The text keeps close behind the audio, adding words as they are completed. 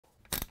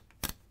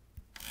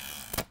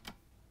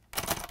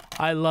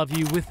I love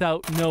you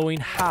without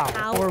knowing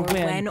how or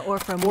when or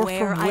from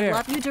where. I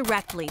love you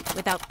directly,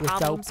 without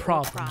problems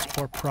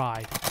or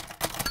pride.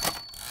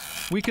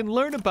 We can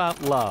learn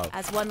about love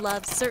as one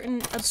loves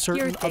certain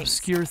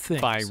obscure things.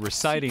 By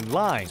reciting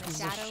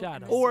lines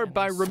or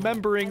by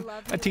remembering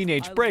a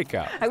teenage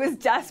breakup. I was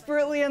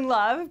desperately in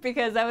love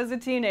because I was a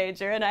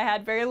teenager and I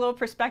had very little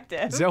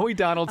perspective. Zoe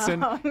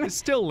Donaldson is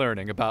still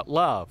learning about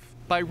love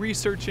by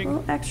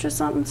researching extra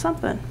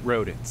something.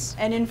 Rodents.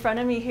 And in front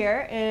of me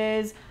here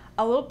is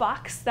a little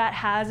box that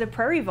has a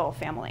prairie vole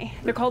family.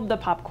 They're called the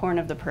popcorn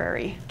of the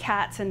prairie.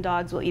 Cats and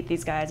dogs will eat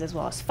these guys, as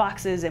well as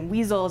foxes and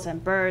weasels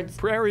and birds.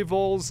 Prairie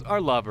voles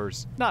are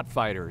lovers, not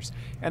fighters,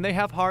 and they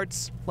have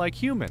hearts like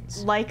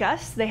humans. Like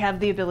us, they have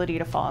the ability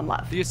to fall in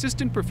love. The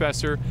assistant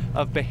professor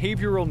of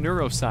behavioral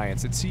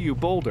neuroscience at CU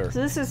Boulder. So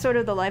this is sort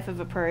of the life of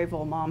a prairie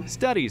vole mom.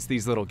 Studies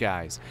these little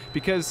guys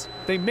because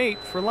they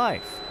mate for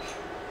life.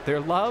 Their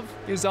love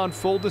is on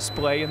full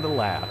display in the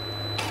lab.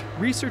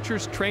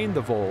 Researchers train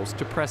the voles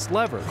to press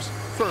levers,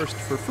 first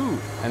for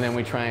food. And then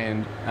we try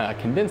and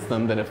convince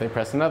them that if they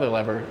press another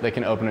lever, they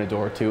can open a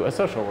door to a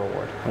social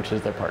reward, which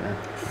is their partner.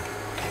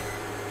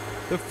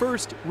 The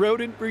first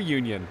rodent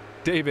reunion.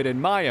 David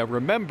and Maya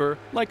remember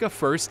like a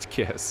first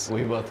kiss.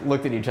 We both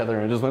looked at each other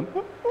and just went,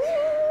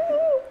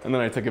 and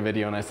then I took a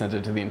video and I sent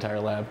it to the entire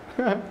lab.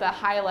 The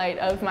highlight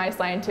of my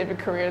scientific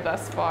career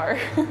thus far.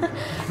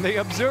 They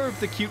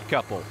observed the cute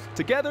couple,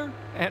 together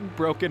and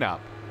broken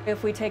up.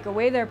 If we take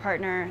away their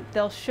partner,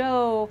 they'll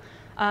show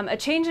a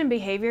change in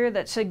behavior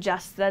that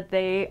suggests that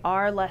they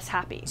are less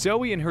happy.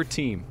 Zoe and her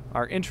team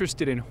are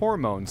interested in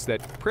hormones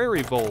that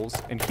prairie voles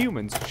and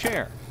humans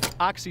share.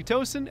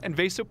 Oxytocin and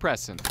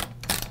vasopressin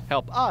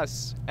help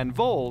us and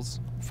voles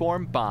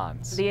form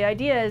bonds. The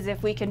idea is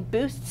if we can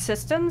boost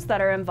systems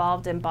that are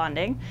involved in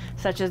bonding,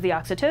 such as the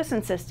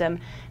oxytocin system,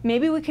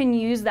 maybe we can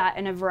use that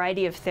in a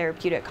variety of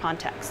therapeutic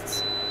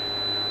contexts.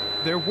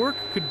 Their work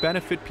could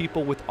benefit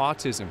people with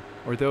autism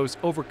or those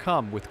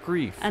overcome with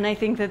grief. And I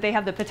think that they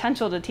have the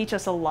potential to teach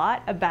us a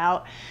lot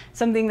about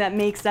something that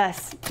makes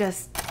us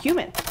just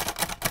human.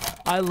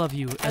 I love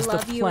you as the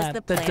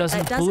plant that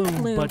doesn't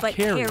bloom but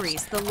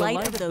carries the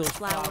light of those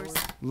flowers.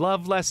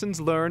 Love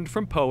lessons learned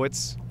from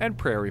poets and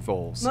prairie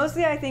voles.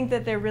 Mostly I think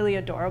that they're really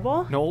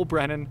adorable. Noel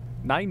Brennan,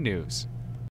 9 News.